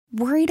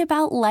Worried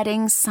about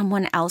letting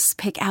someone else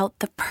pick out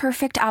the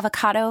perfect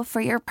avocado for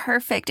your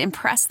perfect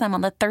impress them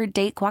on the third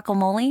date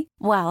guacamole?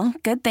 Well,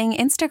 good thing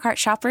Instacart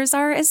shoppers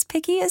are as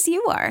picky as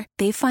you are.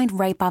 They find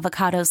ripe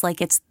avocados like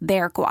it's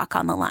their guac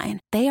on the line.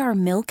 They are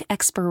milk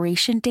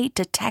expiration date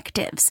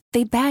detectives.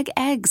 They bag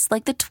eggs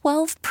like the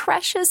 12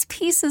 precious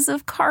pieces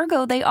of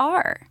cargo they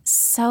are.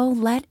 So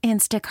let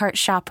Instacart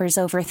shoppers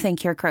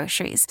overthink your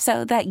groceries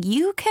so that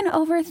you can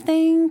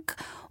overthink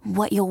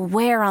what you'll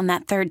wear on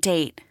that third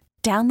date.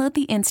 Download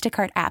the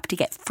Instacart app to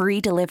get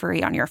free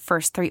delivery on your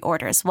first 3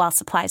 orders while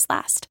supplies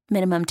last.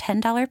 Minimum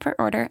 $10 per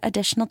order.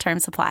 Additional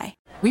terms apply.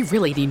 We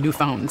really need new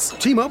phones.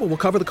 T-Mobile will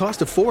cover the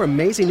cost of 4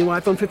 amazing new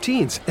iPhone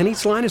 15s, and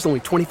each line is only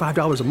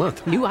 $25 a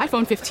month. New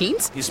iPhone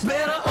 15s? It's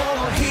better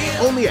over here.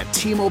 Only at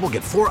T-Mobile,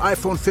 get 4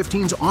 iPhone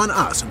 15s on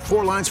us and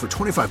 4 lines for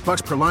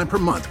 $25 per line per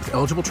month with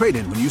eligible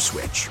trade-in when you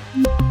switch.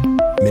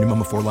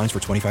 Minimum of 4 lines for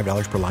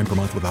 $25 per line per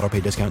month with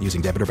autopay discount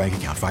using debit or bank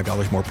account.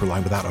 $5 more per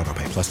line without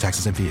autopay, plus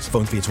taxes and fees.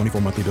 Phone fee at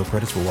 24 monthly bill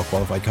credits for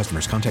well-qualified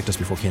customers. Contact us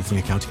before canceling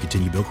account to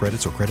continue bill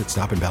credits or credit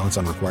stop and balance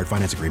on required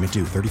finance agreement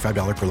due.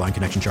 $35 per line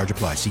connection charge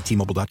applies. See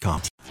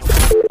T-Mobile.com.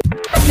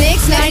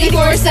 Mix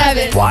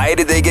 94.7. Why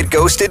did they get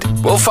ghosted?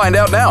 We'll find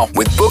out now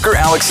with Booker,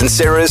 Alex, and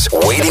Sarah's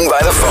Waiting by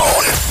the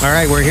Phone. All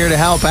right, we're here to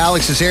help.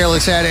 Alex and Sarah,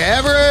 let's add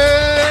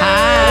Everett.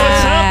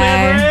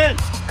 Hi.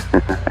 What's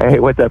up, Everett? Hey,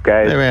 what's up,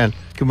 guys? Hey, man.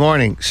 Good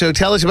morning. So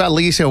tell us about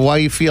Lisa, why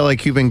you feel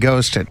like you've been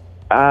ghosted.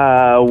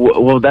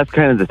 Well, that's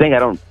kind of the thing. I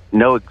don't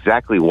know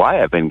exactly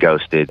why I've been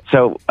ghosted.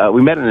 So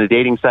we met on a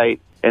dating site,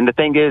 and the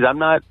thing is, I'm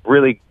not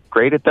really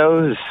great at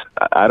those.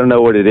 I don't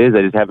know what it is.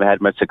 I just haven't had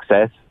much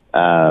success.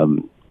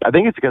 I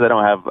think it's because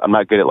I'm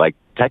not good at like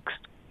text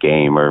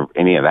game or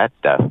any of that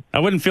stuff. I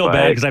wouldn't feel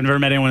bad because I've never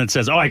met anyone that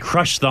says, "Oh, I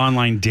crushed the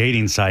online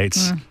dating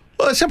sites."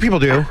 Well, some people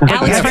do.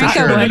 Alex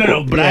Franco would.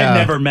 No, but I've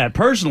never met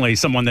personally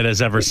someone that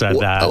has ever said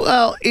that.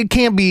 Well, it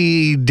can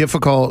be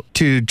difficult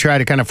to try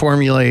to kind of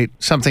formulate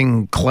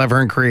something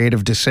clever and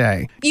creative to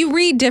say. You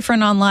read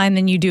different online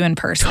than you do in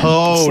person.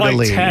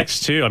 Totally. It's like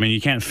text, too. I mean, you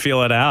can't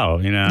feel it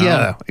out, you know?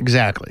 Yeah,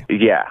 exactly.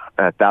 Yeah,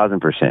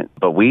 1,000%.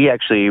 But we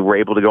actually were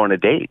able to go on a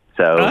date.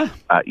 So,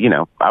 I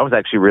was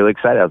actually really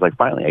excited. I was like,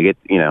 finally, I get,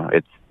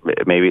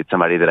 maybe it's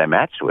somebody that I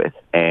matched with.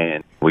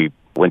 And we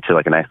went to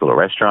like a nice little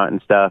restaurant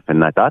and stuff,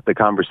 and I thought the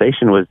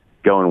conversation was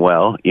going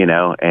well,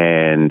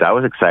 and I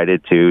was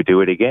excited to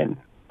do it again.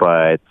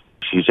 But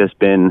she's just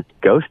been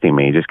ghosting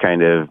me, just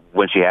kind of,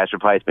 when she has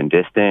replied, it's been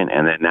distant,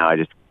 and then now I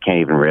just can't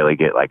even really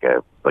get like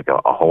a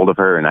hold of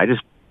her, and I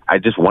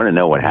just want to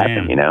know what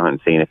happened,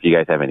 and seeing if you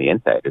guys have any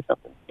insight or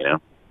something,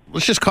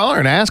 Let's just call her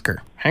and ask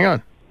her. Hang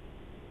on.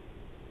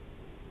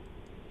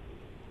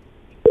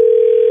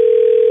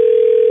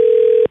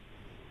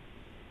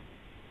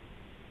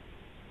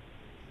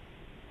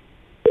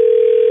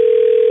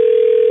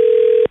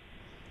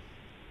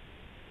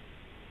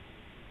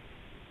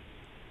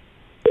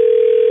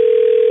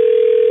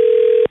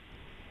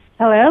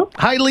 Hello?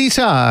 Hi,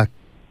 Lisa.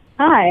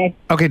 Hi.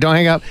 Okay, don't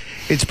hang up.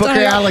 It's Booker,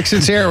 Alex,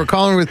 and Sarah. We're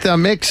calling with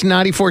Mix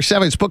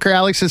 94.7. It's Booker,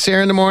 Alex, and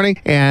Sarah in the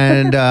morning,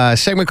 and a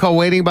segment called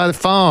Waiting by the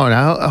Phone.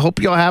 I hope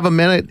you'll have a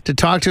minute to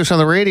talk to us on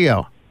the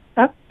radio.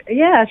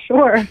 Yeah,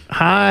 sure.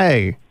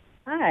 Hi.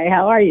 Hi,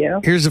 how are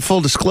you? Here's the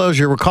full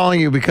disclosure. We're calling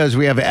you because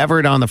we have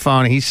Everett on the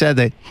phone. He said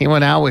that he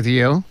went out with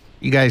you.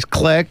 You guys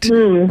clicked,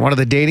 one of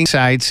the dating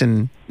sites,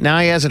 and now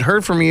he hasn't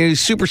heard from you. He's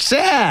super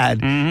sad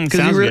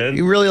because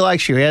he really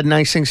likes you. He had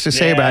nice things to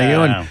say about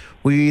you, and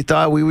we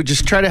thought we would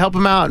just try to help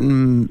him out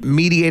and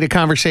mediate a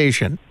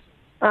conversation.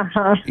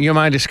 Uh-huh. You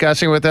mind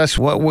discussing with us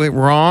what went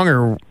wrong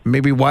or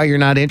maybe why you're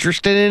not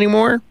interested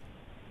anymore?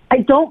 I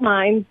don't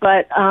mind,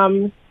 but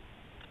I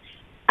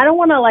don't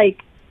want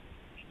to,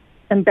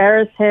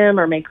 embarrass him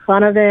or make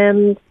fun of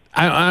him.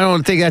 I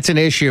don't think that's an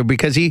issue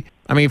because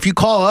if you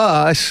call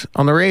us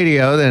on the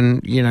radio,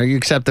 then, you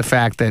accept the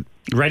fact that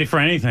ready for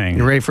anything.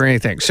 You're ready for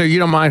anything. So you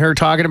don't mind her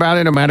talking about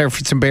it, no matter if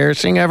it's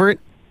embarrassing, Everett?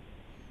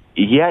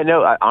 Yeah,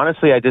 no,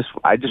 honestly, I just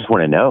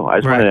want to know. I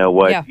just want to know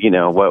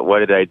what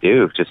did I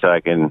do just so I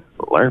can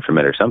learn from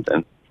it or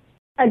something.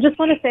 I just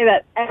want to say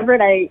that,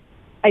 Everett,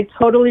 I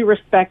totally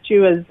respect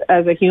you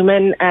as a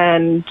human,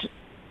 and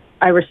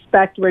I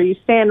respect where you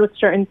stand with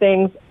certain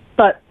things.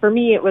 But for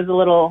me, it was a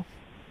little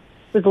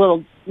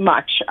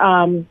much.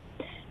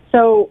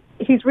 So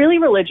he's really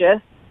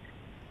religious,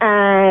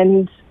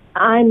 and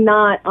I'm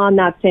not on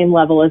that same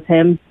level as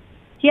him.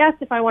 He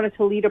asked if I wanted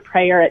to lead a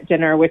prayer at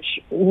dinner, which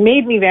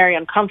made me very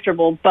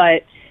uncomfortable,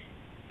 but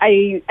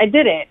I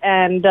did it.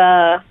 And,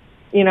 I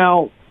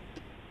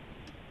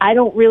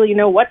don't really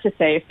know what to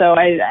say. So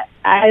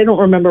I don't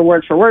remember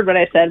word for word what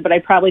I said, but I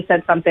probably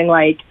said something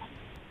like,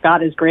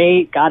 God is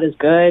great, God is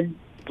good,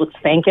 let's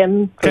thank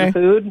him for the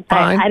food.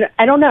 Fine.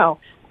 I don't know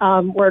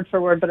word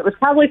for word, but it was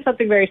probably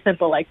something very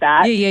simple like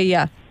that.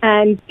 Yeah.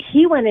 And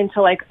he went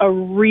into a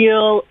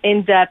real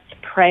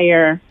in-depth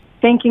prayer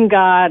thanking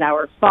God,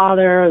 our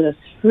Father, this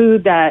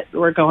food that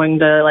we're going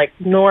to like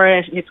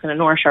nourish. It's going to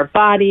nourish our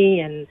body,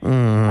 and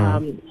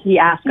he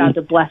asked God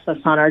to bless us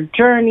on our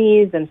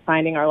journeys and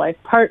finding our life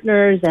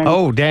partners. And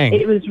oh, dang!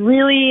 It was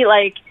really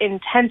like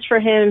intense for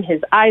him.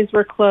 His eyes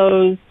were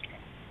closed,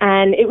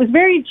 and it was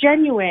very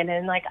genuine.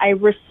 And like I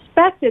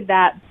respected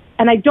that.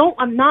 And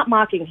I'm not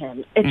mocking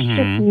him. It's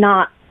just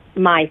not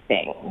my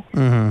thing.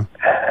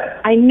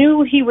 I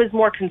knew he was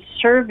more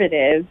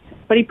conservative,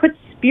 but he put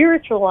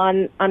spiritual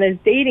on his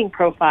dating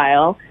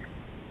profile,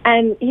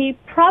 and he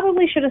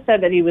probably should have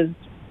said that he was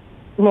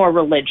more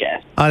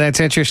religious. Oh,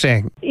 that's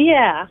interesting.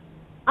 Yeah.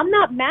 I'm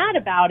not mad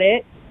about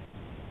it.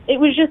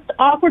 It was just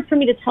awkward for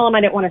me to tell him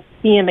I didn't want to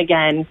see him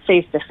again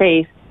face to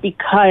face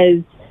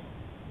because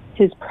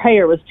his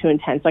prayer was too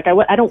intense. Like,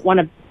 I don't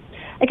want to...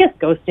 I guess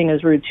ghosting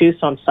is rude too,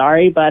 so I'm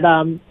sorry, but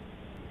I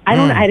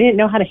didn't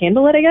know how to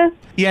handle it, I guess.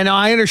 Yeah, no,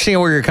 I understand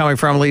where you're coming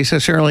from, Lisa.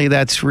 Certainly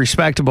that's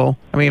respectable.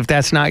 I mean, if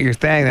that's not your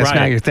thing, that's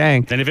not your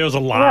thing. And if it was a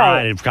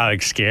lie, it kind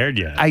of scared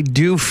you. I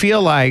do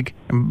feel like,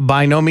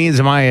 by no means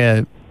am I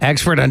an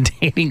expert on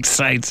dating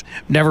sites.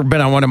 Never been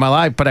on one in my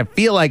life, but I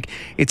feel like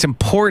it's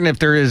important if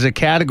there is a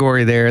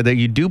category there that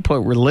you do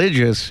put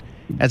religious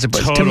as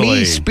opposed to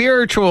me,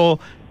 spiritual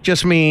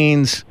just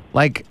means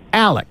like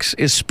Alex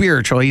is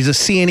spiritual. He's a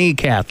C&E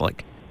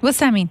Catholic. What's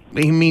that mean?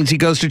 He means he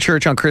goes to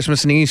church on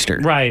Christmas and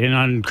Easter. Right, and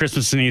on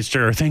Christmas and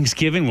Easter or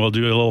Thanksgiving, we'll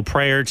do a little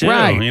prayer too.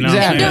 Right, you know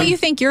exactly. Don't you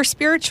think you're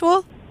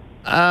spiritual?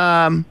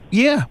 Yeah,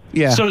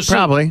 so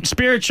probably.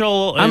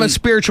 Spiritual. I'm a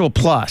spiritual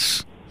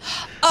plus.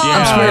 Oh,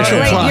 I'm spiritual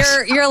like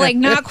plus. You're like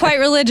not quite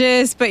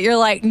religious, but you're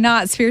like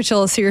not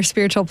spiritual, so you're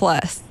spiritual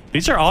plus.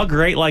 These are all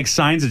great like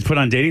signs to put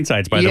on dating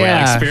sites, by the way.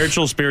 Like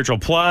spiritual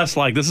plus.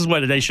 Like this is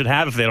what they should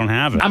have if they don't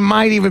have it. I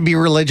might even be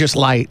religious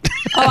light.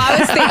 Oh, I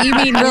was thinking you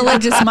mean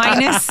religious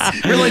minus?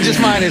 Religious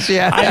minus,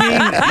 yeah.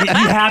 I mean,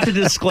 you have to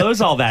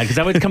disclose all that because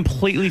that would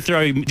completely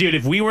throw you. Dude,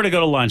 if we were to go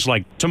to lunch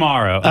like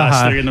tomorrow,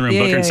 us three in the room,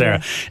 Booker and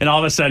Sarah, and all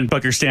of a sudden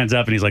Booker stands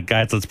up and he's like,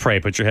 guys, let's pray.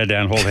 Put your head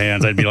down, hold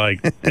hands. I'd be like,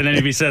 and then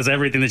if he says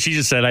everything that she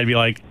just said, I'd be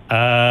like,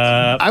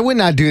 I would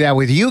not do that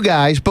with you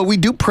guys, but we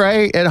do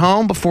pray at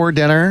home before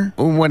dinner,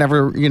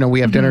 whenever, we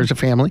have dinner as a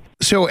family.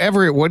 So,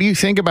 Everett, what do you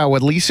think about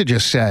what Lisa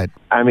just said?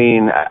 I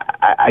mean,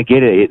 I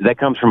get it. That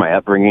comes from my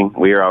upbringing.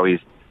 We are always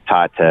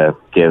taught to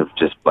give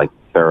just like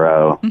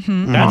thorough,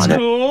 That's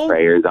cool.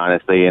 prayers,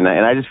 honestly. And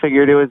I just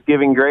figured it was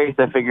giving grace.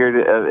 I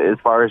figured as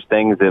far as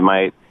things that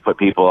might put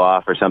people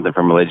off or something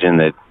from religion,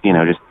 that,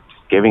 just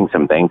giving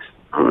some thanks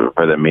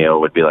for the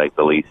meal would be like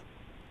the least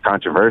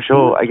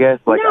controversial, I guess.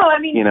 Like, no, I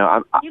mean,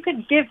 you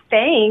could give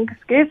thanks.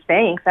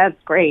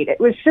 That's great. It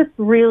was just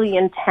really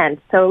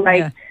intense. So,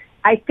 like,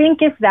 I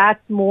think if that's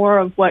more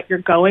of what you're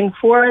going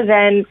for,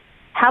 then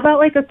how about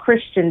like a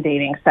Christian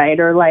dating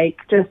site, or like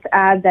just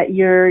add that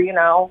you're,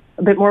 a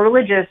bit more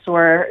religious,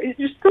 or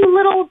just a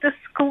little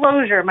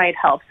disclosure might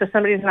help so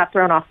somebody's not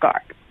thrown off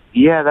guard.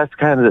 Yeah, that's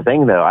kind of the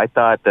thing, though. I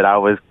thought that I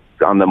was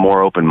on the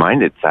more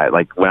open-minded side.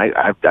 Like when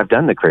I've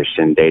done the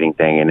Christian dating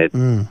thing, and it's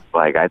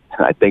like I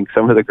think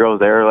some of the girls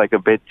there are like a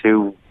bit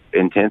too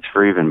intense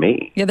for even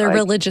me. Yeah, they're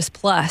religious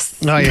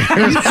plus. Oh, yeah.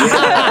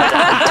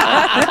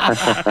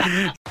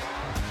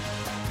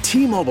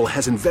 T-Mobile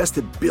has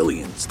invested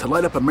billions to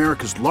light up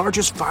America's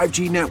largest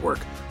 5G network,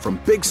 from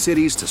big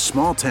cities to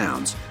small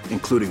towns,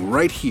 including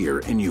right here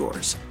in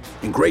yours.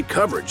 And great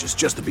coverage is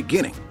just the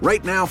beginning.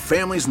 Right now,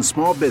 families and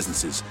small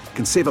businesses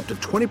can save up to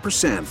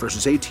 20%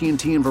 versus AT&T and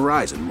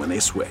Verizon when they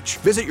switch.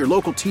 Visit your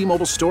local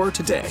T-Mobile store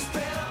today.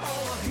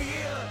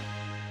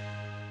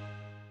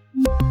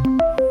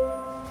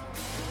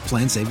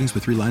 Plan savings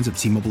with 3 lines of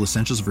T-Mobile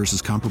Essentials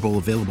versus comparable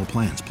available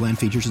plans. Plan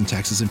features and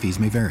taxes and fees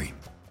may vary.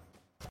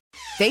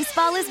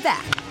 Baseball is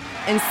back,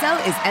 and so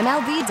is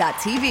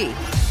MLB.tv.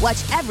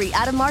 Watch every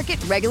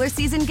out-of-market regular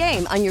season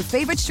game on your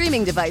favorite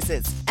streaming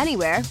devices,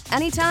 anywhere,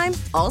 anytime,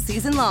 all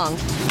season long.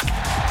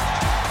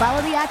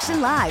 Follow the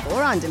action live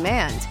or on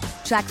demand.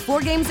 Track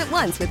 4 games at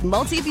once with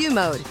multi-view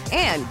mode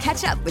and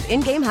catch up with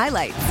in-game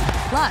highlights.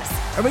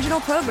 Plus, original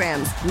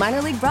programs,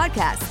 minor league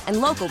broadcasts,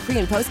 and local pre-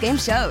 and post-game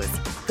shows.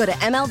 Go to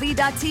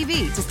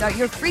MLB.tv to start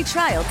your free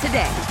trial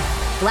today.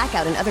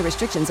 Blackout and other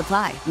restrictions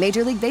apply.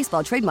 Major League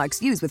Baseball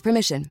trademarks used with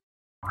permission.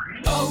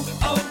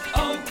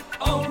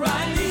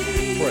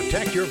 O'Reilly.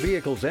 Protect your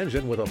vehicle's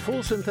engine with a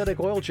full synthetic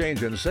oil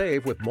change and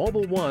save with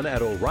Mobil 1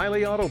 at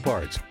O'Reilly Auto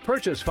Parts.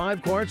 Purchase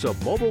 5 quarts of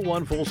Mobil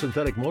 1 full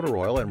synthetic motor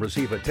oil and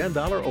receive a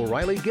 $10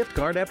 O'Reilly gift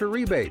card after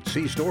rebate.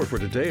 See store for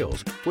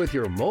details. With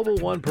your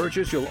Mobil 1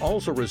 purchase, you'll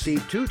also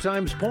receive 2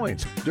 times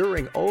points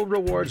during O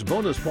Rewards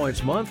Bonus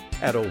Points Month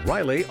at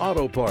O'Reilly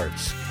Auto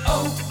Parts.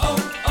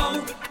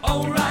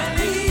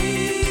 O'Reilly.